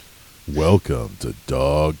Welcome to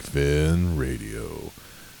Dogfin Radio.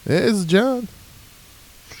 Hey, it's John.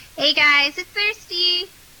 Hey guys, it's Thirsty.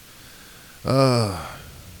 Uh,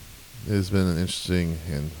 it's been an interesting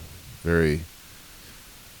and very,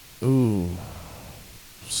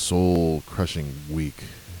 soul-crushing week.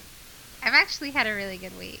 I've actually had a really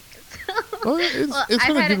good week. Well, Well, it's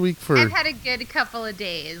been a good week for... I've had a good couple of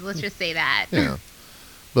days. Let's just say that. Yeah,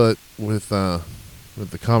 but with the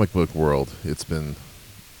comic book world, it's been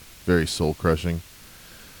very soul-crushing.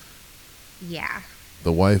 Yeah.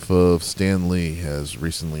 The wife of Stan Lee has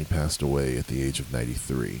recently passed away at the age of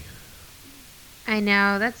 93. I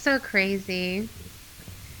know, that's so crazy.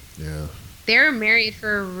 Yeah. They were married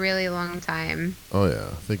for a really long time. Oh, yeah.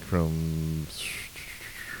 I think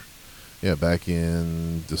back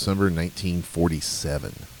in December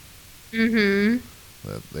 1947. Mm-hmm.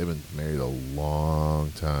 They've been married a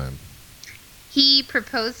long time. He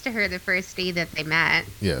proposed to her the first day that they met.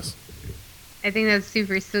 Yes. I think that's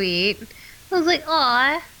super sweet. I was like,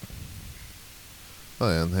 aw. Oh,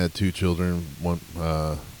 yeah, and had two children. One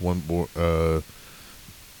born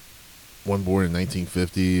in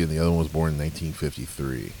 1950, and the other one was born in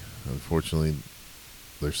 1953. Unfortunately,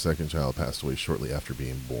 their second child passed away shortly after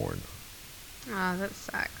being born. Oh, that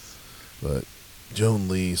sucks. But Joan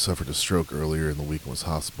Lee suffered a stroke earlier in the week and was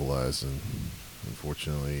hospitalized, and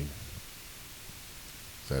unfortunately,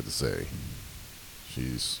 sad to say,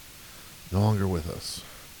 she's no longer with us.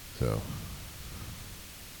 So,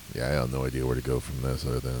 yeah, I have no idea where to go from this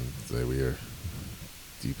other than say we are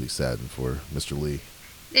deeply saddened for Mr. Lee.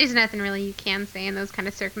 There's nothing really you can say in those kind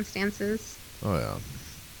of circumstances. Oh, yeah.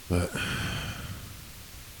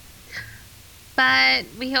 But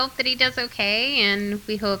we hope that he does okay, and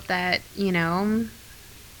we hope that,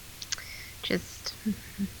 just,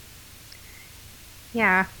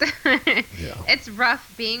 yeah. Yeah. It's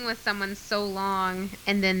rough being with someone so long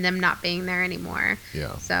and then them not being there anymore.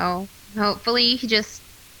 Yeah. So hopefully he just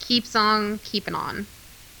keeps on keeping on.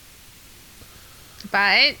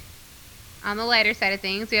 But on the lighter side of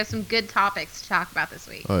things, we have some good topics to talk about this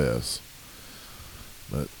week. Oh, yes.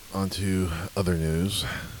 But on to other news.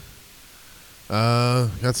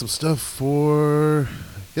 Got some stuff for,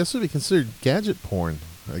 I guess would be considered gadget porn,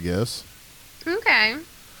 I guess. Okay.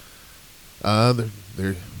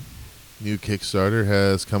 Their new Kickstarter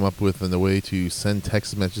has come up with a way to send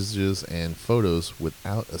text messages and photos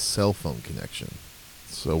without a cell phone connection.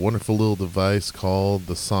 It's a wonderful little device called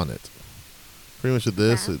the Sonnet. Pretty much with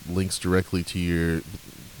this, Yeah. it links directly to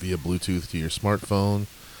via Bluetooth to your smartphone.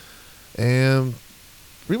 And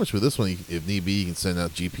pretty much with this one, if need be, you can send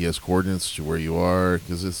out GPS coordinates to where you are,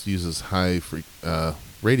 because this uses high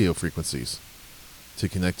radio frequencies to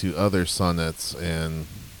connect to other sonnets and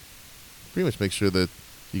pretty much make sure that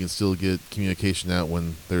you can still get communication out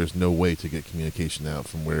when there's no way to get communication out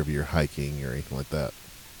from wherever you're hiking or anything like that.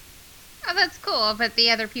 Oh, that's cool, but the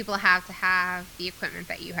other people have to have the equipment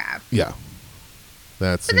that you have. Yeah.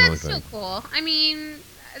 That's But the only that's thing. still cool. I mean,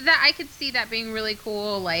 that I could see that being really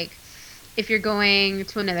cool, like if you're going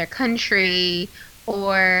to another country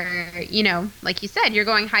or, like you said, you're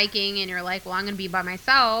going hiking and you're like, well, I'm going to be by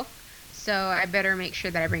myself, so I better make sure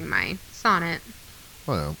that I bring my sonnet.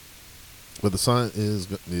 Well, but the Sonnet is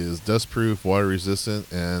dust-proof,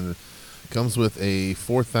 water-resistant, and comes with a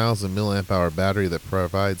 4,000 milliamp hour battery that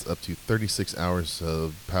provides up to 36 hours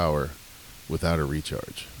of power without a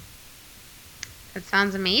recharge. That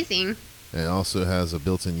sounds amazing. And it also has a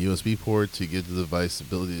built-in USB port to give the device the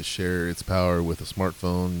ability to share its power with a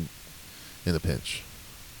smartphone in a pinch.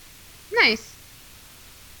 Nice.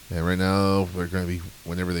 And right now, they're going to be,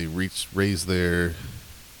 whenever they raise their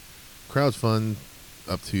crowdfund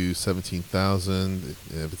up to $17,000,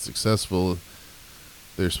 if it's successful,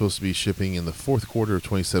 they're supposed to be shipping in the fourth quarter of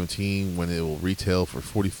 2017, when it will retail for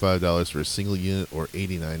 $45 for a single unit or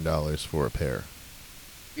 $89 for a pair.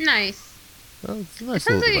 Nice. Well, it's a It nice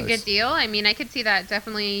sounds little like a device. good deal. I mean, I could see that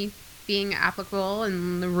definitely being applicable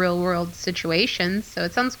in the real world situations, so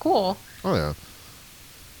it sounds cool. Oh, yeah.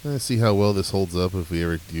 Let's see how well this holds up if we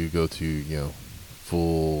ever do go to,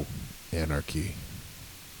 full anarchy.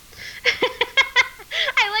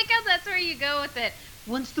 I like how that's where you go with it.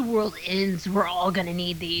 Once the world ends, we're all gonna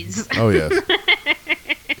need these. Oh, yes.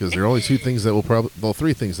 Because there are only three things that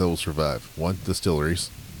will survive. One, distilleries.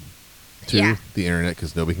 Two, Yeah. the internet,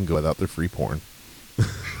 because nobody can go without their free porn.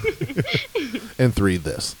 And three,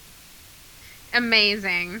 this.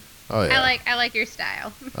 Amazing. Oh, yeah. I like your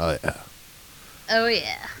style. Oh, yeah. Oh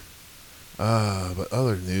yeah. But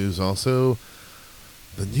other news also,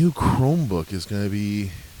 the new Chromebook is going to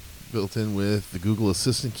be built in with the Google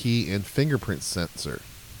Assistant key and fingerprint sensor.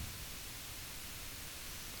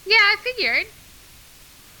 Yeah, I figured.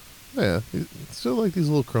 Yeah, still like these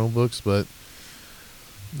little Chromebooks, but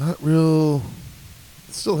not real.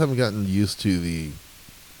 Still haven't gotten used to the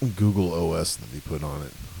Google OS that they put on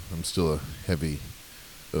it. I'm still a heavy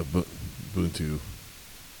Ubuntu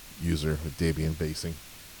user with Debian basing.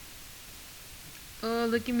 Oh,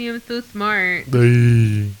 look at me, I'm so smart.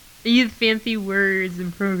 I I use fancy words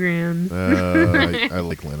and programs. I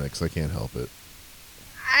like Linux. I can't help it.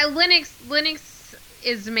 Linux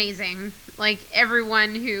is amazing. Like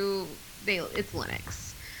everyone it's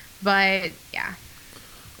Linux. But yeah,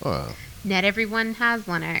 Oh, not everyone has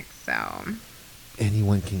Linux, so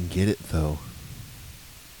anyone can get it though.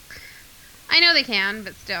 I know they can,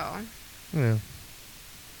 but still. Yeah.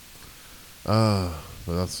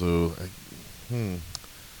 But also,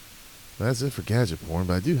 that's it for gadget porn.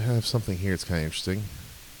 But I do have something here. It's kind of interesting.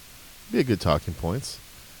 Be a good talking points.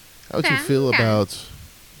 How would you feel about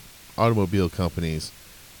automobile companies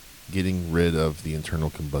getting rid of the internal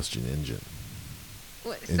combustion engine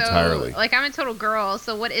entirely? So, like, I'm a total girl.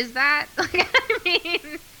 So, what is that? Like, I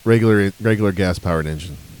mean, regular gas powered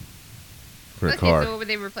engine for a car. So what would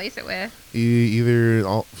they replace it with? Either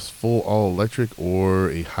full all electric or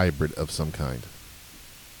a hybrid of some kind.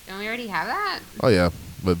 Don't we already have that? Oh yeah,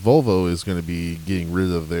 but Volvo is going to be getting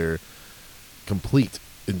rid of their complete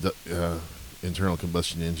internal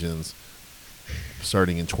combustion engines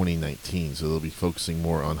starting in 2019. So they'll be focusing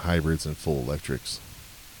more on hybrids and full electrics.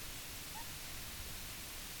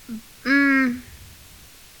 I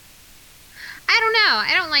don't know.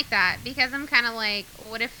 I don't like that because I'm kind of like,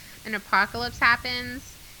 what if an apocalypse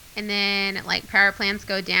happens and then like power plants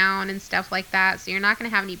go down and stuff like that? So you're not going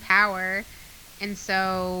to have any power. And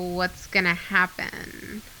so what's going to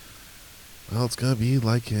happen? Well, it's going to be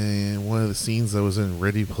like one of the scenes that was in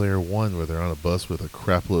Ready Player One where they're on a bus with a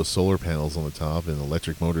crap load of solar panels on the top and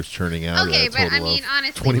electric motors churning out okay, at a total but I mean, of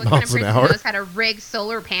honestly, 20 what kind of miles an person hour. knows how to rig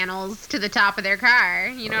solar panels to the top of their car?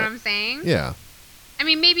 You know what I'm saying? Yeah. I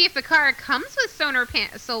mean, maybe if the car comes with solar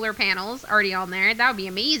panels already on there, that would be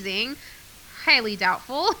amazing. Highly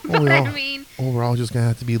doubtful. But I mean... we're all just going to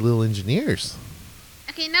have to be little engineers.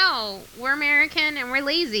 Okay, no. We're American and we're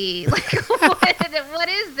lazy. Like, what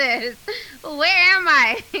is this? Where am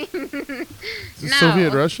I? Is this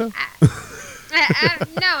Soviet Russia?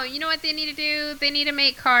 No, you know what they need to do? They need to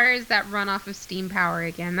make cars that run off of steam power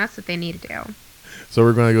again. That's what they need to do. So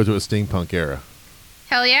we're going to go to a steampunk era.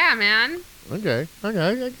 Hell yeah, man. Okay, I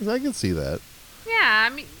can see that. Yeah,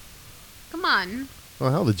 I mean, come on.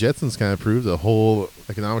 Well, hell, the Jetsons kind of proved the whole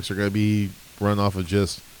economics are going to be run off of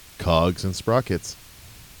just cogs and sprockets.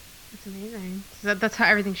 That's amazing. That's how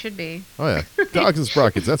everything should be. Oh, yeah. Cogs and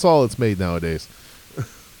sprockets. That's all it's made nowadays.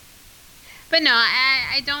 But no,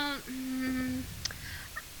 I don't...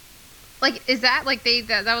 Like, is that, like,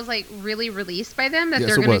 that was, like, really released by them? That yes,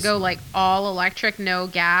 they're going to go, like, all electric, no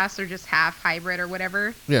gas, or just half hybrid or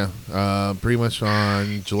whatever? Yeah. Pretty much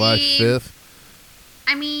on July 5th.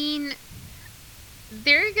 I mean,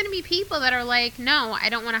 there are going to be people that are like, no, I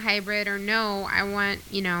don't want a hybrid, or no, I want,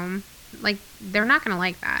 like, they're not going to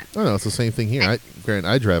like that. Oh, no, it's the same thing here. Granted,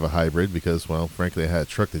 I drive a hybrid because, well, frankly, I had a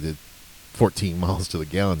truck that did 14 miles to the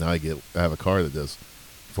gallon. Now I have a car that does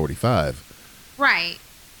 45. Right.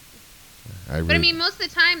 But I mean, most of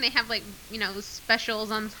the time they have like,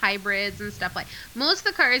 specials on hybrids and stuff like. Most of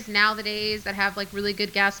the cars nowadays that have like really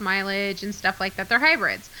good gas mileage and stuff like that, they're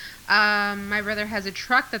hybrids. My brother has a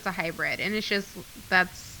truck that's a hybrid, and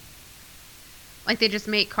that's like they just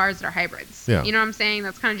make cars that are hybrids. Yeah. You know what I'm saying?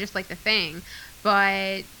 That's kind of just like the thing.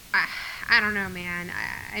 But I don't know, man.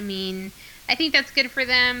 I mean, I think that's good for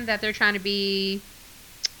them that they're trying to be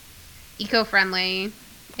eco-friendly.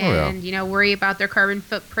 And, worry about their carbon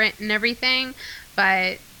footprint and everything.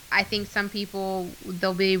 But I think some people,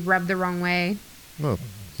 they'll be rubbed the wrong way. Well,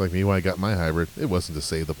 it's like me when I got my hybrid. It wasn't to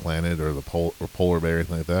save the planet or the polar bear or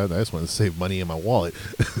anything like that. I just wanted to save money in my wallet.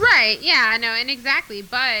 Right. Yeah, I know. And exactly.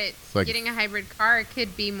 But getting a hybrid car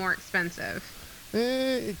could be more expensive.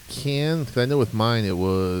 It can. Because I know with mine, it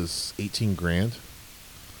was $18,000.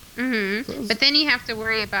 Mm-hmm. So but then you have to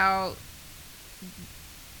worry about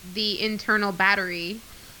the internal battery.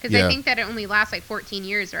 Because I think that it only lasts like 14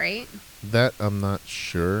 years, right? That I'm not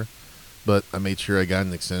sure. But I made sure I got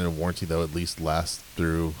an extended warranty that would at least last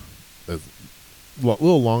through a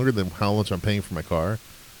little longer than how much I'm paying for my car,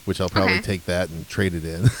 which I'll probably take that and trade it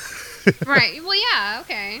in. Right. Well, yeah,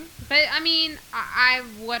 okay. But, I mean,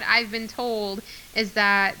 what I've been told is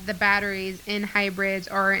that the batteries in hybrids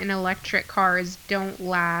or in electric cars don't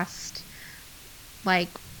last, like,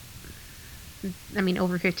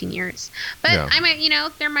 over 15 years. But I might,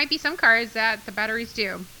 there might be some cars that the batteries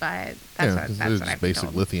do. But that's what I've been told.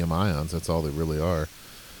 Basic lithium ions. That's all they really are.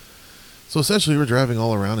 So essentially, we're driving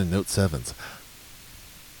all around in Note 7s.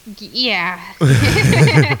 Yeah.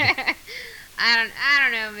 I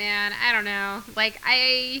don't know, man. I don't know. Like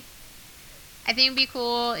I think it'd be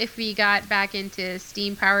cool if we got back into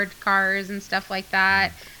steam powered cars and stuff like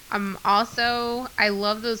that. Also, I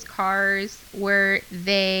love those cars where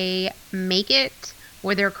they make it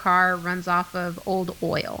where their car runs off of old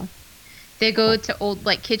oil. They go Oh, to old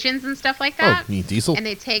like kitchens and stuff like oh, that, you need diesel? and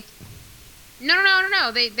they take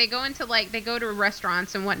no. They go into like they go to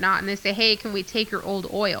restaurants and whatnot, and they say, "Hey, can we take your old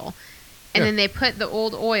oil?" And Yeah, then they put the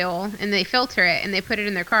old oil and they filter it and they put it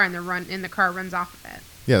in their car and the car runs off of it.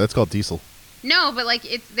 yeah, that's called diesel. No, but like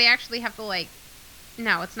it's they actually have to like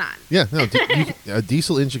no, it's not. Yeah, no, a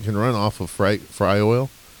diesel engine can run off of fry oil.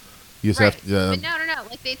 You just Right. have to. But no.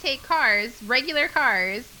 Like they take cars, regular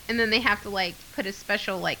cars, and then they have to like put a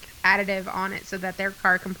special like additive on it so that their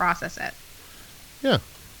car can process it. Yeah,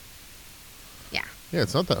 Yeah. yeah,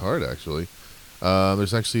 it's not that hard actually.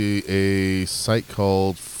 There's actually a site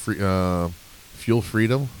called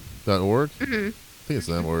fuelfreedom.org. Mhm. I think it's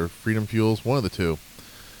them or Freedom Fuels, one of the two.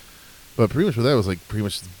 But pretty much what that was like, pretty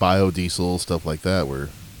much biodiesel stuff like that, where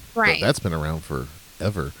Right. that's been around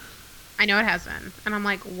forever I know it has been. And I'm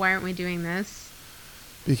like, why aren't we doing this?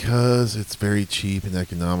 because it's very cheap and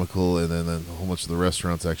economical, and then a whole bunch of the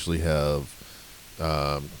restaurants actually have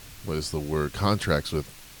what is the word, contracts with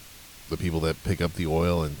the people that pick up the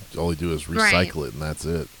oil, and all they do is Right. recycle it, and that's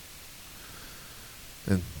it.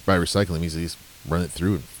 And by recycling means they just run it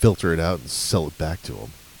through and filter it out and sell it back to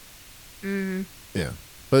them. Mhm. Yeah,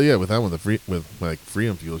 but yeah, with that one, with like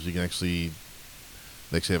Freedom Fuels, you can they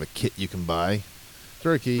actually have a kit you can buy.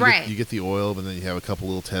 Sure, okay, Right. you get the oil, but then you have a couple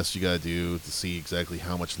little tests you got to do to see exactly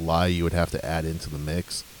how much lye you would have to add into the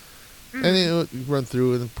mix. And Mhm. you run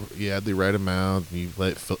through it, and you add the right amount. And you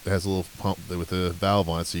let it has a little pump with a valve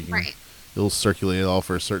on it, so you can Right. it'll circulate it all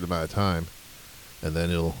for a certain amount of time, and then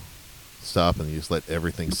it'll stop, and you just let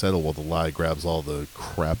everything settle while the lye grabs all the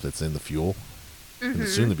crap that's in the fuel, and the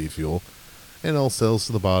soon Mhm. to be fuel, and it all settles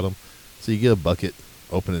to the bottom. So you get a bucket,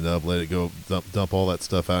 open it up, let it go, dump all that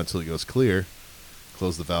stuff out until it goes clear.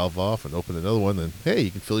 Close the valve off and open another one. Then hey, you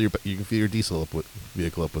can fill your diesel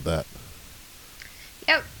vehicle up with that.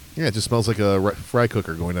 Yep. Yeah, it just smells like a fry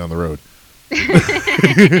cooker going down the road.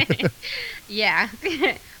 Yeah.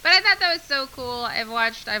 But I thought that was so cool. I've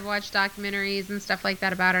watched documentaries and stuff like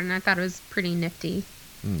that about it, and I thought it was pretty nifty.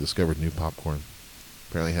 Discovered new popcorn.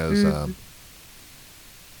 Apparently has Mm.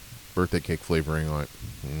 birthday cake flavoring on it.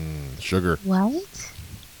 Sugar. What?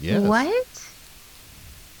 Yes. What?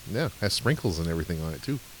 Yeah, has sprinkles and everything on it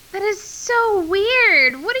too. That is so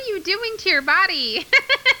weird. What are you doing to your body?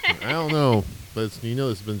 I don't know, but it's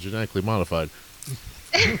been genetically modified.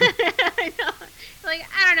 I know. Like,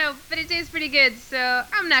 I don't know, but it tastes pretty good, so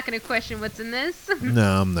I'm not going to question what's in this.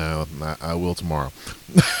 No, I will tomorrow.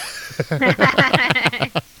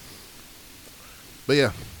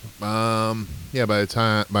 But yeah, by the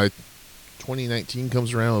time by 2019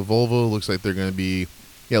 comes around with Volvo, looks like they're going to be,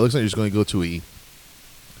 it looks like they're just going to go to a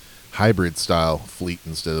hybrid style fleet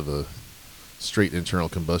instead of a straight internal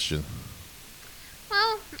combustion.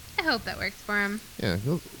 Well, I hope that works for him. Yeah,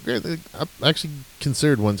 great. I actually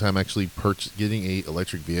considered one time actually getting a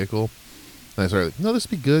electric vehicle, and I started like, no, this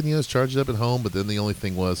would be good. Just charge it up at home. But then the only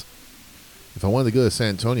thing was, if I wanted to go to San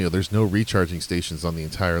Antonio, there's no recharging stations on the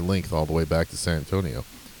entire length all the way back to San Antonio.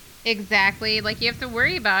 Exactly. Like, you have to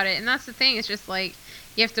worry about it. And that's the thing. It's just like,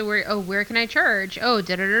 you have to worry, oh, where can I charge? Oh,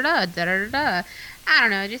 da-da-da-da, da-da-da-da. I don't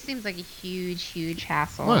know. It just seems like a huge, huge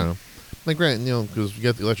hassle. Well, I don't know. Like, granted, because we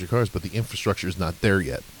got the electric cars, but the infrastructure is not there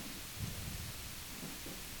yet.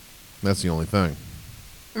 That's the only thing.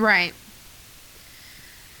 Right.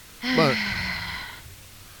 But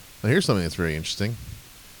now here's something that's very interesting.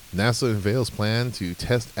 NASA unveils plan to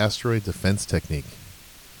test asteroid defense technique.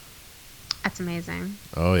 That's amazing.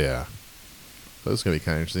 Oh yeah, so this is gonna be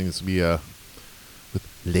kind of interesting. This will be with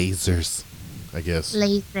lasers, I guess.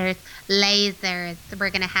 Lasers. We're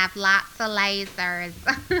going to have lots of lasers.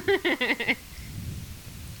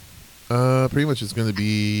 Pretty much it's gonna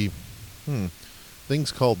be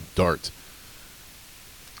things called DART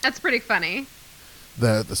That's pretty funny.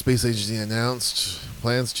 that the space agency announced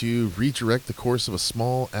plans to redirect the course of a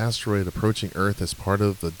small asteroid approaching Earth as part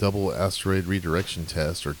of the Double Asteroid Redirection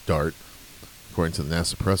Test, or DART, according to the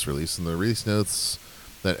NASA press release. And the release notes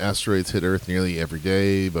that asteroids hit Earth nearly every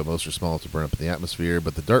day, but most are small enough to burn up in the atmosphere.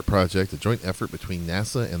 But the DART project, a joint effort between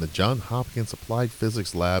NASA and the Johns Hopkins Applied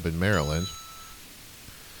Physics Lab in Maryland,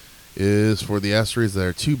 is for the asteroids that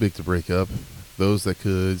are too big to break up, those that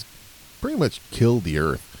could pretty much kill the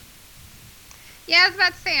Earth. Yeah, I was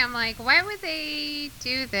about to say, I'm like, why would they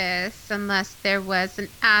do this unless there was an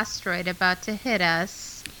asteroid about to hit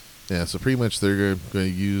us? Yeah, so pretty much they're going to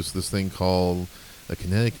use this thing called a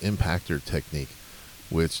kinetic impactor technique,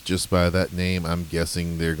 which just by that name, I'm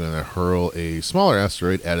guessing they're going to hurl a smaller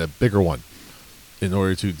asteroid at a bigger one in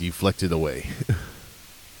order to deflect it away.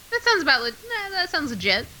 That sounds that sounds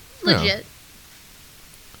legit. Yeah. Legit.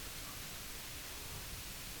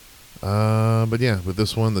 But yeah, with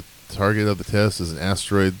this one, the target of the test is an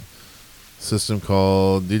asteroid system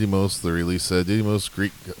called Didymos. The release said Didymos,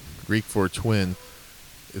 Greek for twin,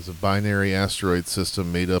 is a binary asteroid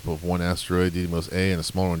system made up of one asteroid, Didymos A, and a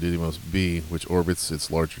smaller one, Didymos B, which orbits its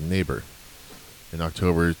larger neighbor. In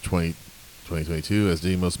October 2022, as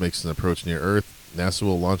Didymos makes an approach near Earth, NASA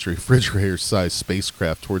will launch a refrigerator-sized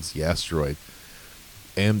spacecraft towards the asteroid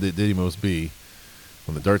aimed at Didymos B.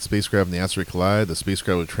 When the DART spacecraft and the asteroid collide, the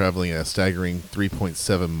spacecraft will be traveling at a staggering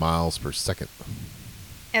 3.7 miles per second.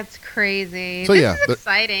 It's crazy. So This yeah, is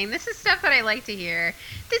exciting. This is stuff that I like to hear.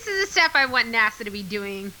 This is the stuff I want NASA to be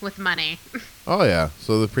doing with money. oh yeah.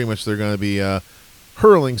 So pretty much they're going to be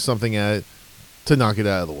hurling something at it to knock it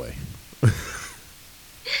out of the way.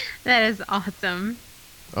 That is awesome.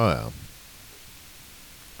 Oh yeah.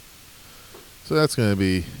 So that's going to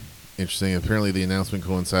be interesting. Apparently, the announcement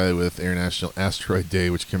coincided with International Asteroid Day,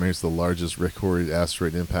 which commemorates the largest recorded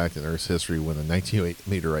asteroid impact in Earth's history when a 1908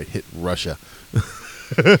 meteorite hit Russia.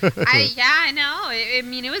 I know. I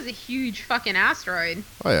mean, it was a huge fucking asteroid.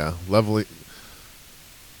 Oh yeah,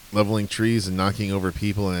 leveling trees and knocking over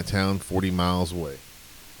people in a town 40 miles away.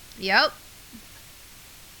 Yep.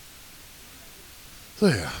 So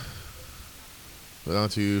yeah, but on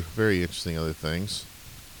to very interesting other things.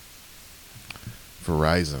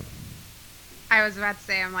 Verizon. I was about to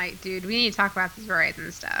say, I'm like, dude, we need to talk about this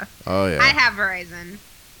Verizon stuff. Oh yeah. I have Verizon.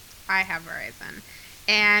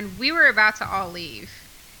 And we were about to all leave.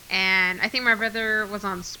 And I think my brother was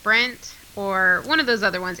on Sprint or one of those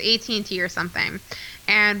other ones, AT&T or something.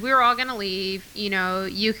 And we were all going to leave. You know,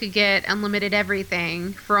 you could get unlimited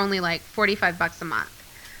everything for only like $45 a month.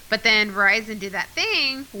 But then Verizon did that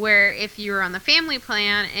thing where if you're on the family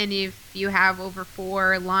plan and if you have over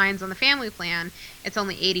 4 lines on the family plan, it's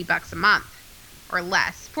only $80 a month or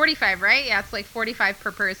less. 45, right? Yeah, it's like 45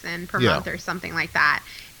 per person per month or something like that.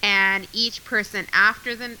 And each person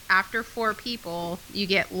after 4 people, you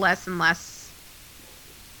get less and less.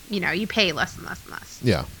 You know, you pay less and less and less.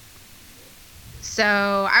 Yeah.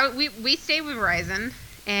 So we stayed with Verizon,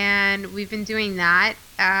 and we've been doing that.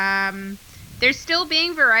 They're still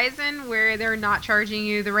being Verizon, where they're not charging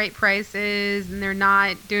you the right prices, and they're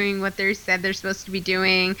not doing what they said they're supposed to be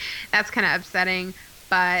doing. That's kind of upsetting.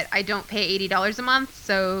 But I don't pay $80 a month,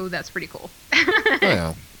 so that's pretty cool. Oh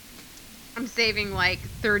yeah. I'm saving like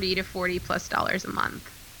 $30 to $40+ a month.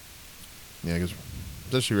 Yeah, because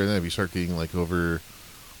especially right now, if you start getting like over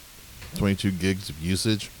 22 gigs of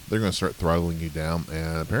usage, they're going to start throttling you down.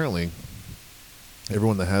 And apparently,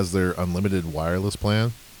 everyone that has their unlimited wireless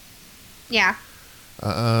plan, Yeah.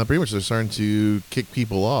 pretty much they're starting to kick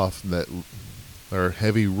people off that are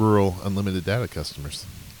heavy rural unlimited data customers.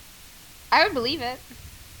 I would believe it.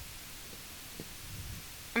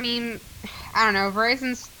 I mean, I don't know.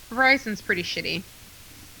 Verizon's pretty shitty.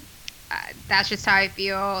 That's just how I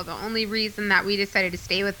feel. The only reason that we decided to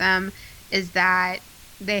stay with them is that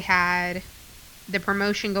they had the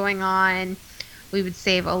promotion going on. We would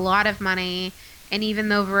save a lot of money. And even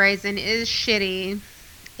though Verizon is shitty,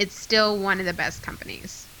 it's still one of the best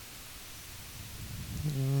companies.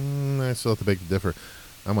 I still have to beg to differ.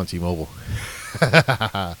 I'm on T-Mobile.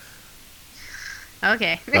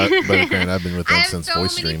 Okay. but apparently I've been with them since I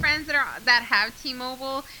have VoiceStream. so many friends that have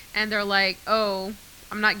T-Mobile, and they're like, "Oh,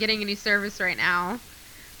 I'm not getting any service right now."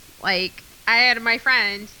 Like, I had my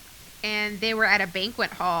friend, and they were at a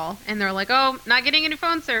banquet hall, and they're like, "Oh, not getting any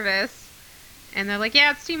phone service." And they're like,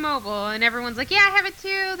 "Yeah, it's T-Mobile," and everyone's like, "Yeah, I have it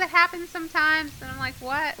too. That happens sometimes." And I'm like,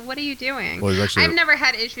 "What? What are you doing?" Well, I've never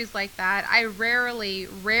had issues like that. I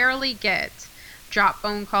rarely get drop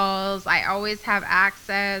phone calls. I always have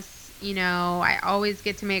access. You know, I always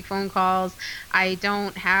get to make phone calls. I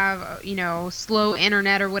don't have, slow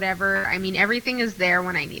internet or whatever. I mean, everything is there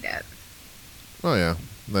when I need it. Oh yeah,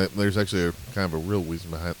 there's actually a kind of a real reason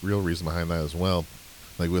behind that as well.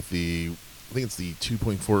 Like with I think it's the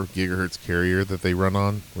 2.4 gigahertz carrier that they run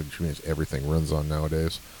on, which means everything runs on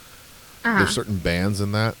nowadays. There's certain bands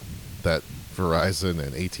in that Verizon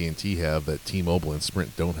and AT&T have that T-Mobile and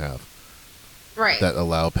Sprint don't have. Right. That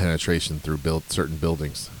allow penetration through certain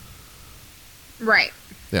buildings. Right.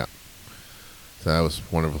 Yeah. So that was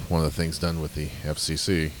one of the things done with the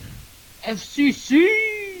FCC.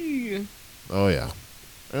 FCC. Oh yeah.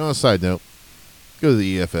 And on a side note, Go to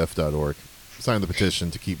the EFF.org. Sign the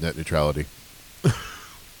petition to keep net neutrality.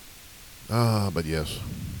 But yes.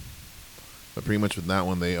 But pretty much with that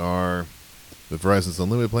one, with Verizon's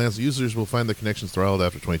unlimited plans, users will find their connections throttled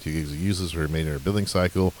after 22 gigs of usage for the remainder of billing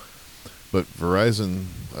cycle. But Verizon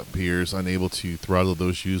appears unable to throttle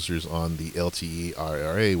those users on the LTE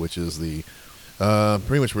IRA, which is the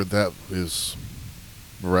pretty much where that is.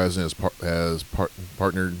 Verizon has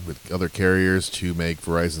partnered with other carriers to make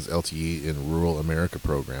Verizon's LTE in Rural America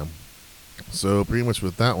program. So pretty much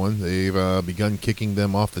with that one, they've begun kicking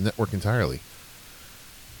them off the network entirely.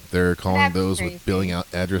 They're calling those crazy. with billing out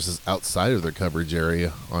addresses outside of their coverage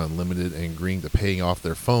area on unlimited and agreeing to paying off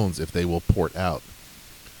their phones if they will port out.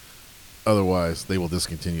 Otherwise, they will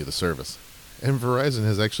discontinue the service. And Verizon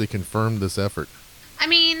has actually confirmed this effort. I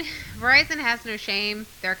mean, Verizon has no shame.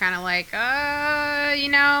 They're kind of like,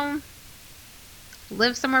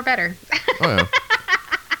 live somewhere better. Oh, yeah.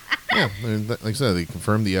 Yeah, and like I said, they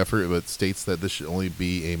confirmed the effort, but states that this should only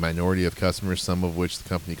be a minority of customers, some of which the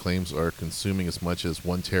company claims are consuming as much as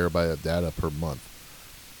 1 terabyte of data per month.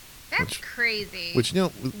 That's crazy. Which,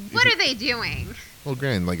 what are they doing? Well,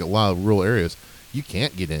 granted, like a lot of rural areas, you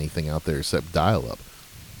can't get anything out there except dial-up.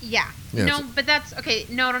 Yeah. No, but that's okay.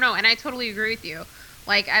 No. And I totally agree with you.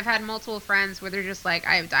 Like, I've had multiple friends where they're just like,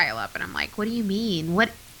 I have dial-up, and I'm like, what do you mean?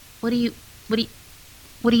 What do you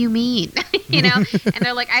mean? And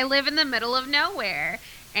they're like, I live in the middle of nowhere.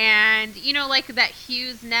 And, like that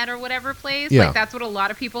Hughes Net or whatever place, yeah. Like that's what a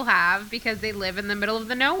lot of people have because they live in the middle of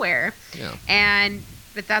the nowhere. Yeah.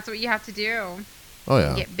 But that's what you have to do. Oh,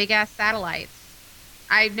 yeah. Get big-ass satellites.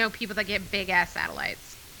 I know people that get big-ass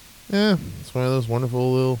satellites. Yeah, it's one of those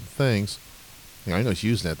wonderful little things. I know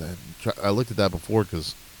Hughes Net. I looked at that before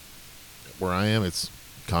because where I am, it's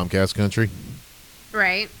Comcast country.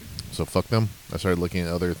 Right. So fuck them. I started looking at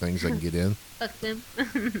other things I can get in. Fuck them.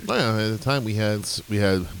 Well, yeah, at the time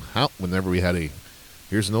whenever we had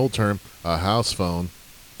here's an old term, a house phone.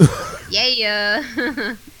 Yeah.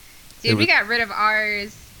 Dude, we got rid of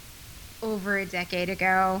ours over a decade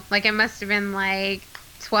ago. Like, it must have been like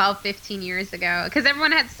 12, 15 years ago. Because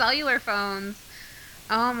everyone had cellular phones.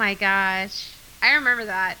 Oh my gosh. I remember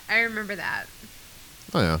that.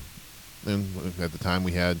 Oh, yeah. And at the time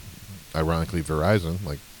we had, ironically, Verizon.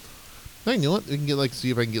 Like, hey, you know what? We can see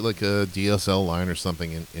if I can get like a DSL line or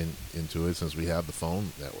something into it since we have the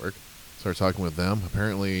phone network. Start talking with them.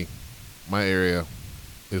 Apparently, my area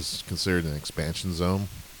is considered an expansion zone.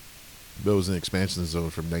 But it was an expansion zone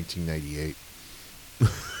from 1998.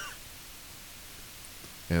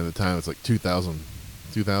 And at the time, it's like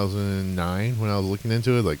 2009 when I was looking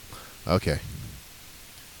into it. Like, okay,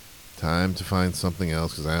 time to find something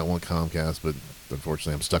else because I don't want Comcast, but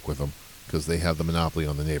unfortunately, I'm stuck with them because they have the monopoly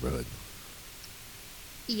on the neighborhood.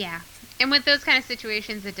 Yeah. And with those kind of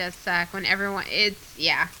situations, it does suck when I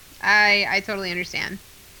totally understand.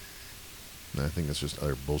 And I think that's just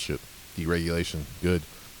utter bullshit. Deregulation, good.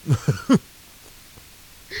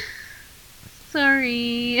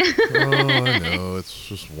 Sorry. Oh, I know. It's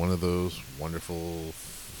just one of those wonderful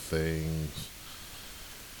things.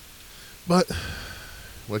 But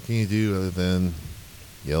what can you do other than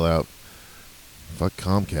yell out, fuck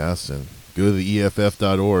Comcast, and go to the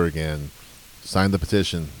EFF.org and sign the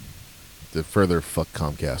petition to further fuck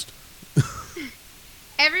Comcast.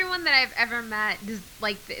 Everyone that I've ever met,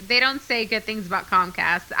 they don't say good things about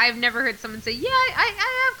Comcast. I've never heard someone say, yeah,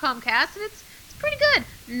 I have Comcast, and it's pretty good.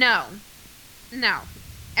 No.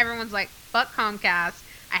 Everyone's like, fuck Comcast.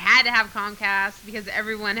 I had to have Comcast because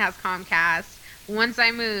everyone has Comcast. Once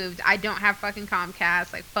I moved, I don't have fucking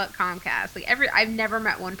Comcast. Like, fuck Comcast. Like, I've never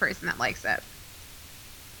met one person that likes it.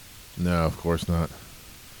 No, of course not.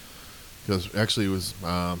 Because actually, it was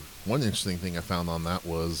one interesting thing I found on that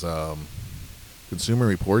was Consumer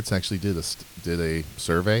Reports actually did a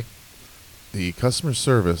survey. The customer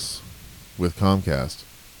service with Comcast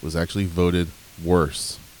was actually voted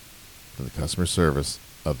worse than the customer service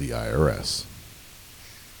of the IRS.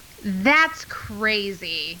 That's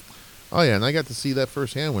crazy. Oh yeah, and I got to see that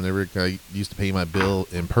firsthand whenever I used to pay my bill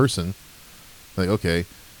in person. Like, okay,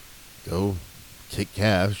 go take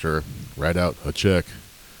cash or write out a check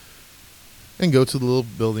and go to the little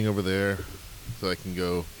building over there so I can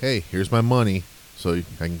go, hey, here's my money, so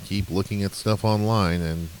I can keep looking at stuff online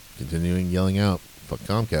and continuing yelling out, fuck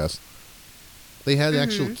Comcast. They had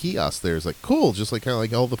actual kiosks there. It's like, cool, just like kind of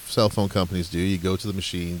like all the cell phone companies do. You go to the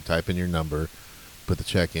machine, type in your number, put the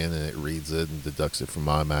check in, and it reads it and deducts it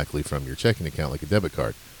automatically from your checking account like a debit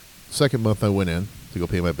card. Second month I went in to go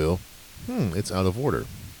pay my bill. It's out of order.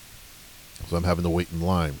 So I'm having to wait in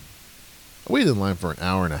line. I waited in line for an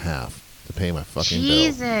hour and a half to pay my fucking bill.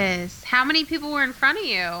 Jesus. How many people were in front of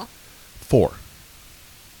you? 4.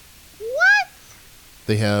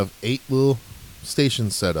 They have 8 little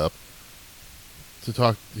stations set up to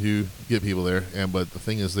get people there, but the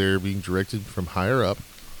thing is, they're being directed from higher up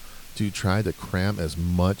to try to cram as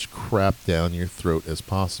much crap down your throat as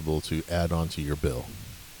possible to add on to your bill.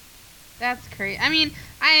 That's crazy. I mean,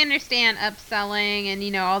 I understand upselling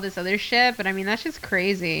and all this other shit, but I mean that's just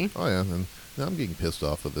crazy. Oh yeah, and now I'm getting pissed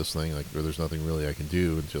off of this thing. Like, where there's nothing really I can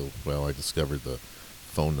do until, well, I discovered the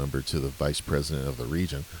phone number to the vice president of the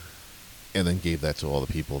region, and then gave that to all the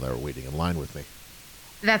people that were waiting in line with me.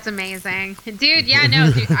 That's amazing. Dude, yeah, no,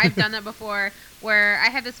 dude, I've done that before where I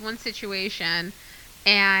had this one situation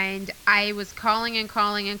and I was calling and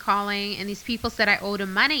calling and calling, and these people said I owed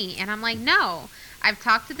them money, and I'm like, "No. I've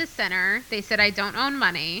talked to the center. They said I don't owe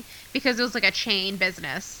money because it was like a chain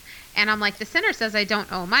business." And I'm like, "The center says I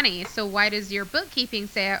don't owe money. So why does your bookkeeping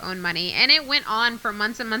say I owe money?" And it went on for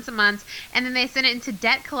months and months and months, and then they sent it into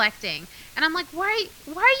debt collecting. And I'm like, "Why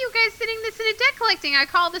are you guys sending this into debt collecting? I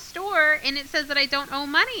call the store and it says that I don't owe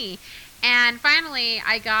money." And finally,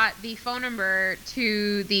 I got the phone number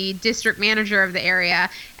to the district manager of the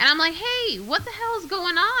area, and I'm like, "Hey, what the hell is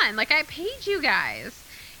going on? Like, I paid you guys."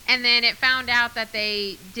 And then it found out that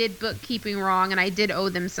they did bookkeeping wrong and I did owe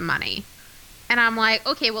them some money. And I'm like,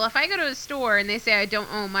 okay, well, if I go to a store and they say I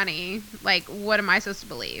don't owe money, like, what am I supposed to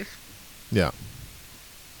believe? Yeah.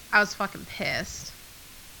 I was fucking pissed.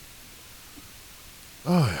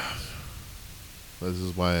 Oh yeah. This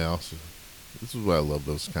is why I love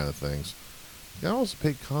those kind of things. I also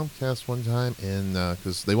paid Comcast one time, and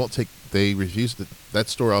because they refuse to. That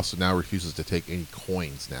store also now refuses to take any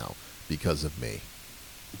coins now because of me.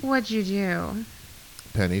 What'd you do?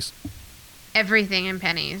 Pennies. Everything in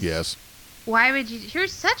pennies. Yes. Why would you? You're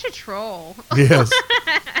such a troll. Yes.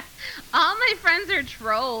 All my friends are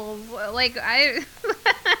trolls. Like, I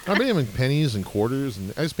paid them in pennies and quarters,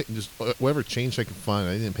 and I just paid just whatever change I could find.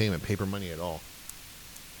 I didn't pay them in paper money at all.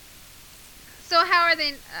 So how are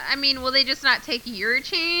they? I mean, will they just not take your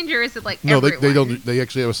change, or is it like no? everyone? They don't. They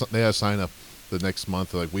actually have a sign up the next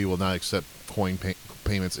month. Like, we will not accept coin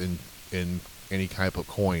payments in any type of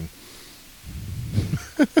coin.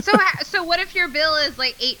 So what if your bill is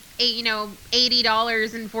like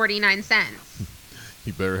 $80.49?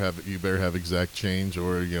 You better have exact change,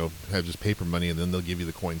 or have just paper money, and then they'll give you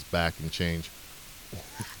the coins back in change.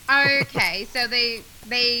 Okay, so they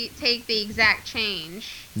take the exact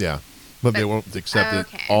change. Yeah, but they won't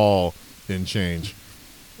accept it all in change.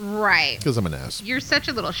 Right. Because I'm an ass. You're such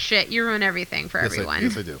a little shit. You ruin everything for everyone.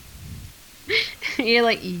 Yes, I do. You're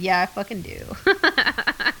like, yeah, I fucking do.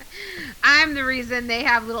 I'm the reason they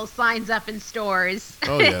have little signs up in stores.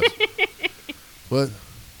 Oh, yes. But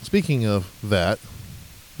speaking of that,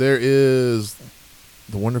 there is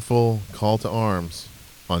the wonderful call to arms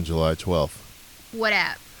on July 12th. What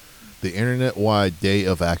up? The internet-wide day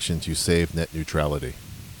of action to save net neutrality.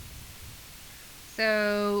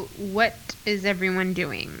 So what is everyone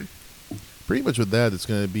doing? Pretty much with that, it's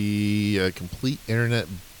going to be a complete internet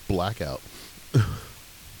blackout.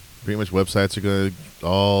 Pretty much websites are going to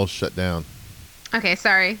all shut down. Okay,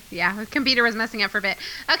 sorry. Yeah, the computer was messing up for a bit.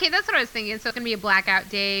 Okay, that's what I was thinking. So it's going to be a blackout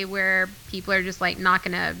day where people are just like not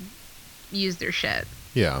going to use their shit.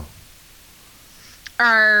 Yeah.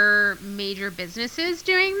 Are major businesses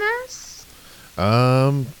doing this?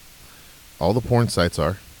 All the porn sites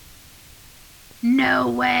are. No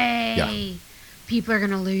way. Yeah. People are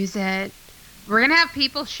going to lose it. We're going to have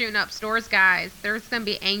people shooting up stores, guys. There's going to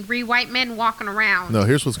be angry white men walking around. No,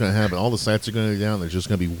 here's what's going to happen. All the sites are going to go down. There's just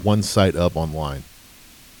going to be one site up online.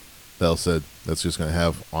 That's just going to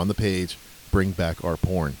have on the page, bring back our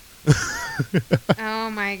porn.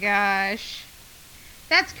 Oh my gosh.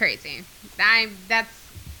 That's crazy.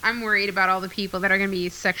 I'm worried about all the people that are going to be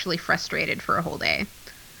sexually frustrated for a whole day.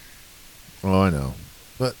 Oh, I know.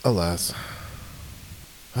 But alas.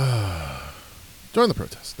 Join the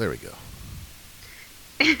protest. There we go.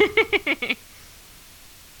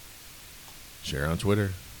 Share on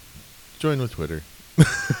Twitter. Join with Twitter.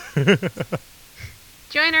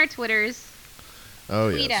 Join our Twitters. Oh,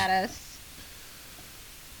 yes. Tweet at us.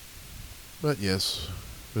 But yes,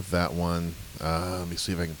 with that one, let me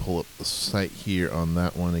see if I can pull up the site here on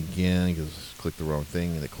that one again, because I clicked the wrong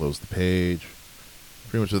thing and it closed the page.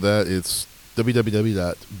 Pretty much with that, it's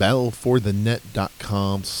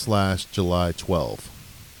www.battleforthenet.com/July12.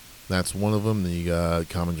 That's one of them. Then you got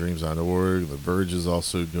commondreams.org. The Verge is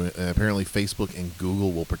also doing it. And apparently Facebook and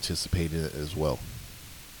Google will participate in it as well.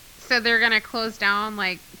 So they're going to close down,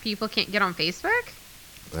 like, people can't get on Facebook?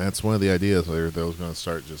 That's one of the ideas. They're going to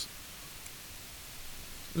start just...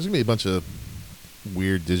 There's going to be a bunch of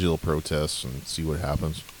weird digital protests and see what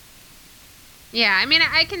happens. Yeah, I mean,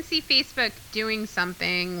 I can see Facebook doing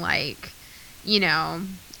something like, you know,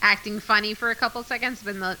 acting funny for a couple seconds,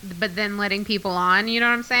 but then letting people on. You know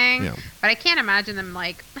what I'm saying? Yeah. But I can't imagine them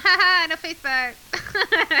like, haha, no Facebook.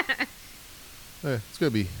 It's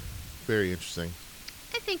going to be very interesting.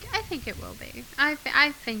 I think it will be.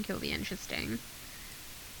 I think it'll be interesting.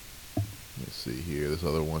 Let's see here. This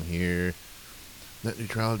other one here. Net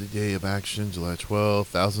Neutrality Day of Action, July 12th.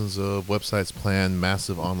 Thousands of websites plan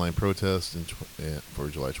massive online protest for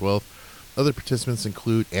July 12th. Other participants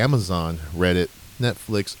include Amazon, Reddit,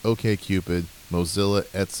 Netflix, OkCupid, Mozilla,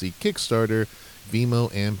 Etsy, Kickstarter,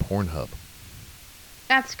 Vimeo, and Pornhub.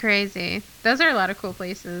 That's crazy. Those are a lot of cool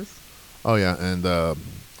places. Oh, yeah, and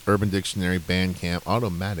Urban Dictionary, Bandcamp,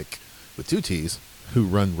 Automatic, with 2 T's, who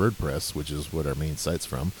run WordPress, which is what our main site's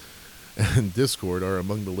from, and Discord are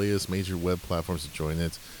among the latest major web platforms to join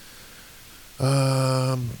it.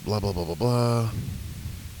 Blah, blah, blah, blah, blah.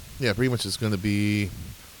 Yeah, pretty much it's going to be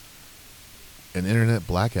an internet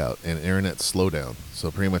blackout and internet slowdown.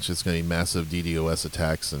 So pretty much it's going to be massive DDoS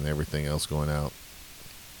attacks and everything else going out.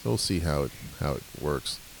 So we'll see how it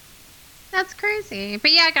works. That's crazy.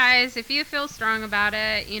 But yeah, guys, if you feel strong about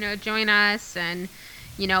it, join us and,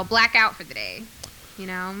 black out for the day.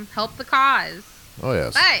 Help the cause. Oh,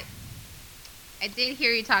 yes. But I did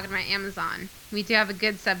hear you talking about Amazon. We do have a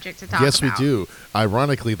good subject to talk about. Yes, we do.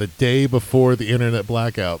 Ironically, the day before the internet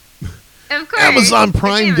blackout. Of course. Amazon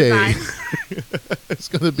Prime Day. Amazon. It's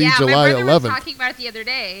going to be July my brother 11th. was talking about it the other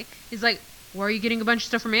day. He's like, why are you getting a bunch of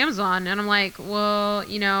stuff from Amazon? And I'm like, well,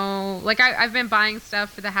 I've been buying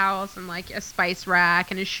stuff for the house and like a spice rack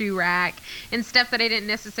and a shoe rack and stuff that I didn't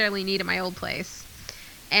necessarily need at my old place.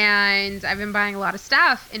 And I've been buying a lot of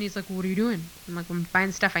stuff. And he's like, what are you doing? I'm like, I'm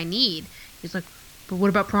buying stuff I need. He's like, but what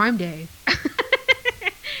about Prime Day?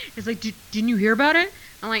 He's like, didn't you hear about it?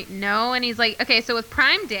 I'm like, no. And he's like, okay, so with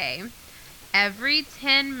Prime Day, every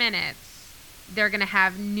 10 minutes, they're going to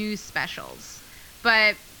have news specials.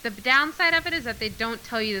 But the downside of it is that they don't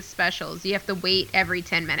tell you the specials. You have to wait every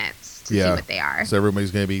 10 minutes to see what they are. So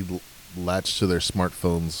everybody's going to be latched to their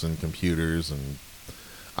smartphones and computers and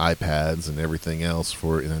iPads and everything else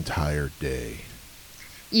for an entire day.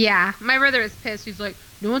 Yeah. My brother is pissed. He's like,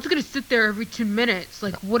 no one's going to sit there every 10 minutes.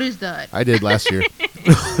 Like, what is that? I did last year.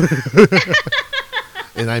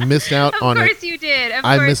 And I missed out on it. Of course you did.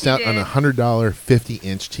 I missed out on a $100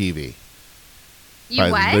 50-inch TV.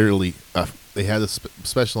 You what? Literally, they had a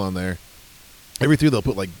special on there. Every year they'll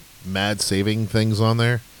put like mad saving things on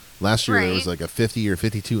there. Last year there was like a 50 or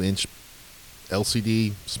 52-inch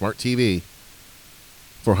LCD smart TV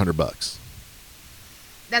for $100.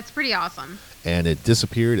 That's pretty awesome. And it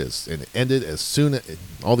disappeared and it ended as soon as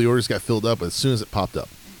all the orders got filled up as soon as it popped up.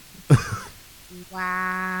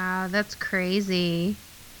 Wow, that's crazy.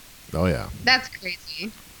 Oh yeah. That's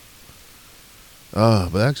crazy.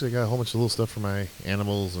 But actually I got a whole bunch of little stuff for my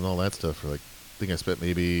animals and all that stuff for like I think I spent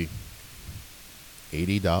maybe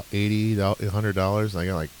 $100. I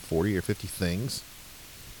got like 40 or 50 things.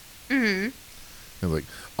 Mhm. And like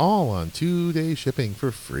all on 2-day shipping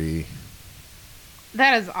for free.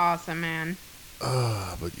 That is awesome, man.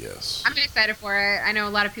 But yes. I'm excited for it. I know a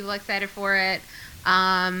lot of people are excited for it.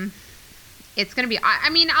 It's gonna be. I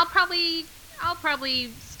mean, I'll probably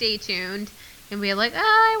stay tuned and be like,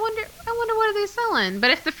 I wonder what are they selling.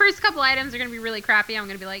 But if the first couple items are gonna be really crappy, I'm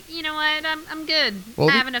gonna be like, you know what, I'm good. Well,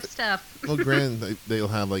 I have enough stuff. Well, granted, they'll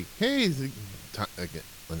have like, hey,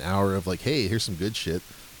 an hour of like, hey, here's some good shit.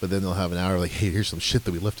 But then they'll have an hour like, hey, here's some shit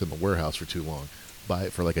that we left in the warehouse for too long. Buy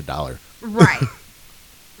it for like $1. Right.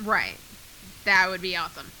 Right. That would be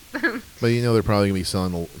awesome. But they're probably gonna be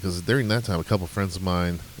selling because during that time, a couple friends of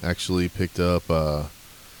mine actually picked up a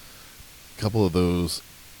couple of those.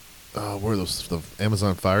 What are those? The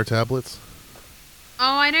Amazon Fire tablets.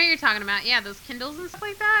 Oh, I know what you're talking about. Yeah, those Kindles and stuff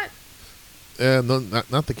like that. No,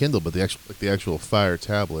 not the Kindle, but the actual Fire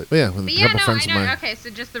tablet. But yeah, with a couple friends of mine. Okay, so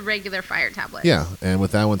just the regular Fire tablets. Yeah, and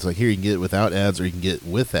with that one, it's like here you can get it without ads or you can get it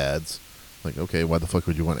with ads. Like, okay, why the fuck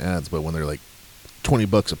would you want ads? But when they're like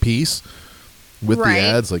 $20 a piece with the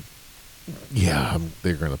ads, like, yeah,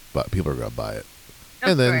 people are gonna buy it,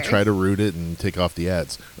 and then try to root it and take off the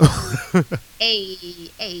ads.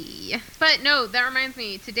 But no, that reminds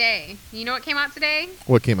me. Today, you know what came out today?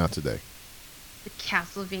 What came out today? The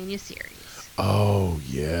Castlevania series. Oh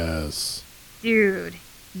yes, dude,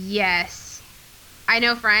 yes. I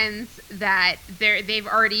know friends that they've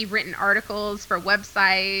already written articles for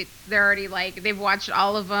websites. They're already they've watched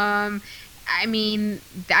all of them. I mean,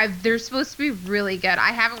 they're supposed to be really good.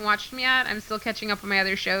 I haven't watched them yet. I'm still catching up on my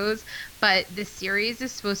other shows, but this series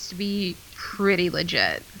is supposed to be pretty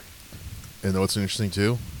legit. And what's interesting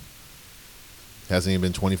too? Hasn't even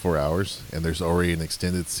been 24 hours, and there's already an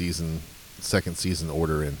extended second season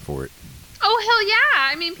order in for it. Oh hell yeah.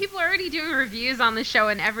 I mean, people are already doing reviews on the show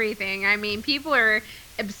and everything. I mean, people are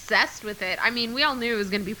obsessed with it. I mean, we all knew it was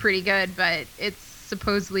going to be pretty good, but it's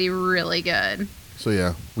supposedly really good. So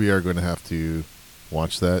yeah, we are going to have to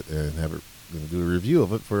watch that and have it do a review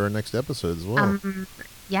of it for our next episode as well.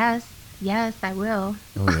 Yes, yes, I will.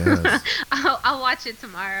 Oh yes. I'll watch it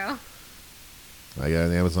tomorrow. I got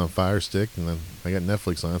an Amazon Fire Stick, and then I got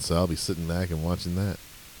Netflix on, so I'll be sitting back and watching that.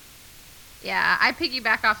 Yeah, I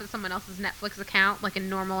piggyback off of someone else's Netflix account, like a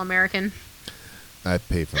normal American. I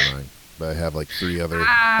pay for mine, but I have like three other.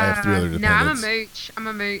 I have three other dependents. No, I'm a mooch. I'm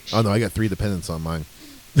a mooch. Oh no, I got 3 dependents on mine.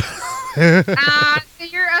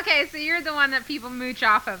 So you're the one that people mooch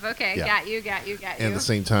off of. Okay, Yeah. got you. And at the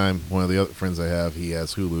same time, one of the other friends I have, he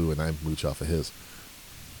has Hulu, and I mooch off of his.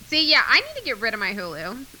 See, yeah, I need to get rid of my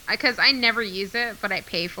Hulu because I never use it, but I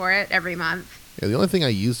pay for it every month. Yeah, the only thing I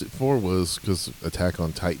used it for was because Attack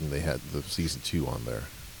on Titan, they had the season 2 on there.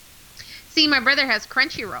 See, my brother has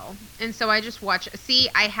Crunchyroll, and so I just watch. See,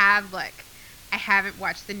 I haven't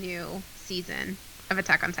watched the new season of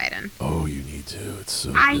Attack on Titan. Oh, you need to. It's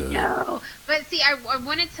so I good. know. But see, I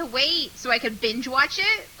wanted to wait so I could binge watch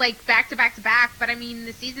it, like back to back to back. But I mean,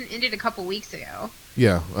 the season ended a couple weeks ago.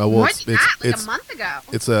 Yeah. Well, Like a month ago.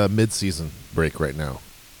 It's a mid-season break right now.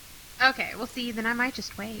 Okay. Well, see, then I might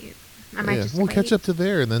just wait. I might just we'll wait. catch up to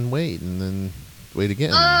there and then wait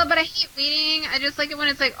again. But I hate waiting. I just like it when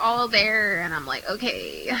it's like all there, and I'm like,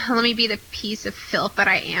 okay, let me be the piece of filth that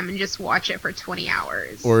I am and just watch it for 20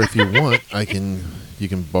 hours. Or if you want, you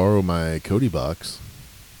can borrow my Cody box.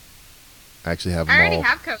 I actually have them I already all.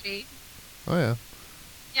 have Cody. Oh yeah.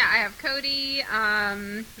 Yeah, I have Cody.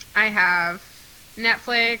 I have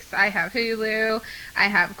Netflix. I have Hulu. I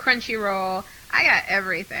have Crunchyroll. I got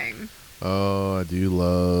everything. Oh, I do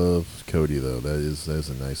love Cody though. That is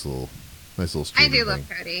a nice little I streaming do thing. love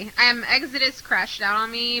Cody. Exodus crashed out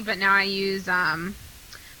on me, but now I use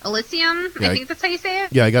Elysium. Yeah, I think that's how you say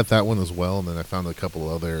it. Yeah, I got that one as well, and then I found a couple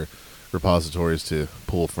other repositories to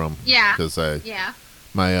pull from. Yeah. Because Yeah.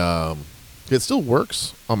 my it still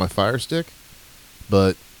works on my Fire Stick,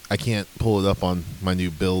 but I can't pull it up on my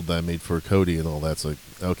new build that I made for Cody and all that. So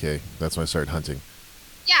okay, that's when I started hunting.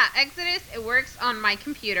 Yeah, Exodus, it works on my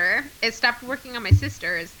computer. It stopped working on my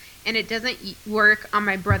sister's, and it doesn't work on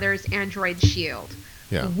my brother's Android Shield.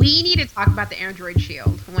 Yeah. We need to talk about the Android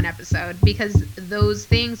Shield one episode because those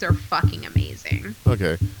things are fucking amazing.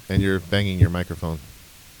 Okay, and you're banging your microphone.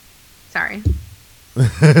 Sorry.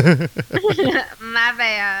 My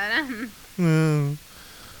bad.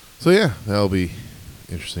 So yeah, that'll be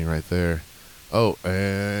interesting right there. Oh,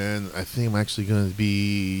 and I think I'm actually going to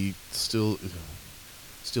be still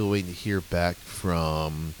waiting to hear back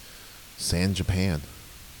from San Japan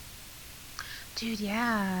Dude,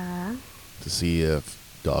 yeah. to see if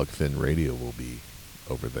Dogfin Radio will be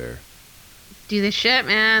over there. Do this shit,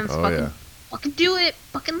 man. It's Oh, fucking, yeah. fucking do it.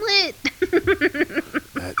 Fucking lit.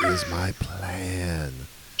 That is my plan.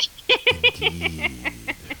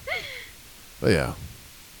 Indeed. But yeah.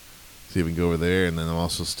 See if we can go over there, and then I'm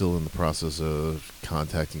also still in the process of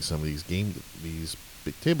contacting some of these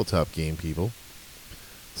big tabletop game people.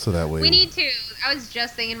 So that way We need to. I was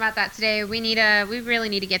just thinking about that today. We really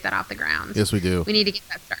need to get that off the ground. Yes, we do. We need to get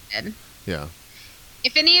that started. Yeah.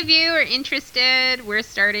 If any of you are interested, we're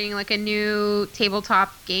starting like a new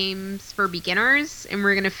tabletop games for beginners, and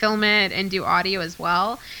we're going to film it and do audio as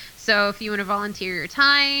well. So if you want to volunteer your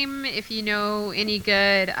time, if you know any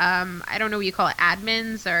good, I don't know what you call it,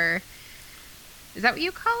 admins, or is that what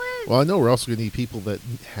you call it? Well, I know we're also going to need people that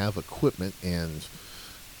have equipment and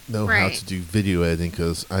know how Right. to do video editing,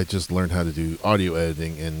 because I just learned how to do audio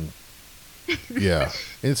editing, and yeah,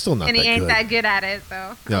 and it's still not And that he ain't good. that good at it,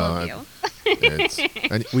 so No, I love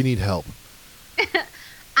you. We need help,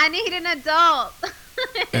 I need an adult.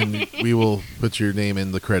 and we will put your name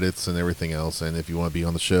in the credits and everything else. And if you want to be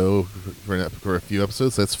on the show for a few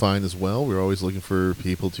episodes, that's fine as well. We're always looking for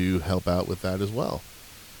people to help out with that as well.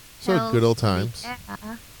 So Hells good old times. yeah.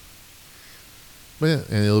 But yeah,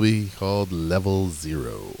 and it'll be called Level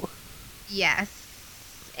 0. Yes.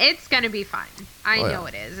 It's going to be fun. I Oh, yeah. know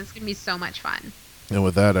it is. It's going to be so much fun. And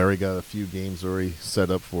with that, I already got a few games already set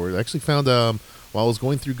up for it. I actually found, while I was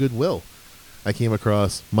going through Goodwill, I came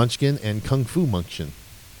across Munchkin and Kung Fu Munchkin.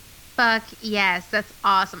 Fuck yes. That's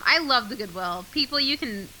awesome. I love the Goodwill.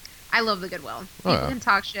 I love the Goodwill. People yeah. can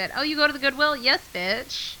talk shit. Oh, you go to the Goodwill? Yes,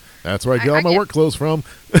 bitch. That's where I get all my get- work clothes from.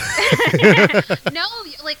 No,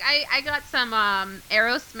 like I got some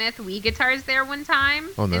Aerosmith Wii guitars there one time,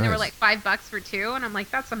 Oh, and they were nice. like $5 for 2, and I'm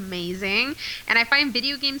like, that's amazing. And I find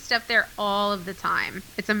video game stuff there all of the time.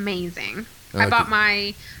 It's amazing. I bought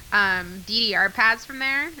my DDR pads from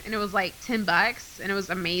there, and it was like $10, and it was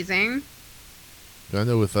amazing. I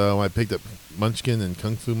know with when I picked up Munchkin and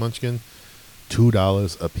Kung Fu Munchkin,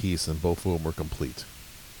 $2 a piece, and both of them were complete.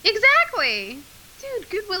 Exactly. Dude,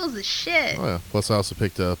 Goodwill is the shit. Oh yeah. Plus, I also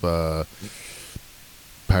picked up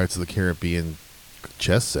Pirates of the Caribbean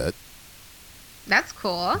chess set. That's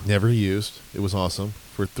cool. Never used. It was awesome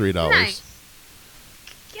for $3. Nice.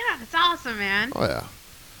 Yeah, that's awesome, man. Oh yeah.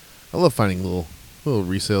 I love finding little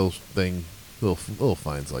resale thing, little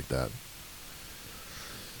finds like that.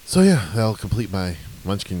 So yeah, that'll complete my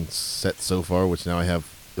Munchkin set so far, which now I have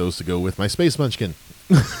those to go with my Space Munchkin.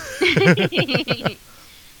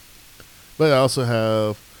 But I also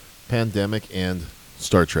have Pandemic and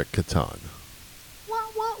Star Trek Catan.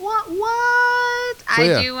 What? So,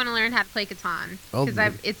 yeah. I do want to learn how to play Catan because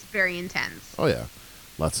it's very intense. Oh yeah,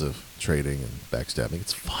 lots of trading and backstabbing.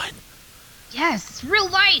 It's fun. Yes, it's real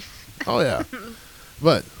life. Oh yeah.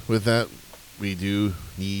 But with that, we do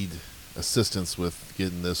need assistance with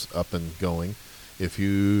getting this up and going. If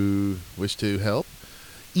you wish to help,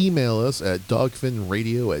 email us at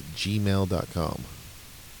dogfinradio@gmail.com.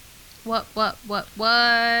 What?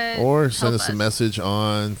 Or send us a message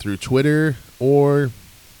through Twitter or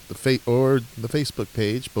the Facebook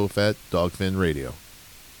page, both at Dogfin Radio.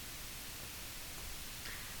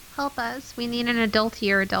 Help us. We need an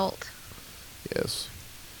adultier adult. Yes.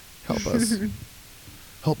 Help us.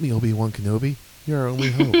 Help me, Obi-Wan Kenobi. You're our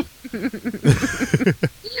only hope.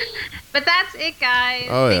 But that's it, guys.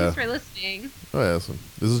 Oh, Thanks for listening. Oh, awesome.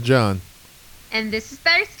 This is John. And this is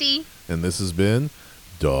Thirsty. And this has been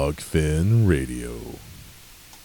Dogfin Radio.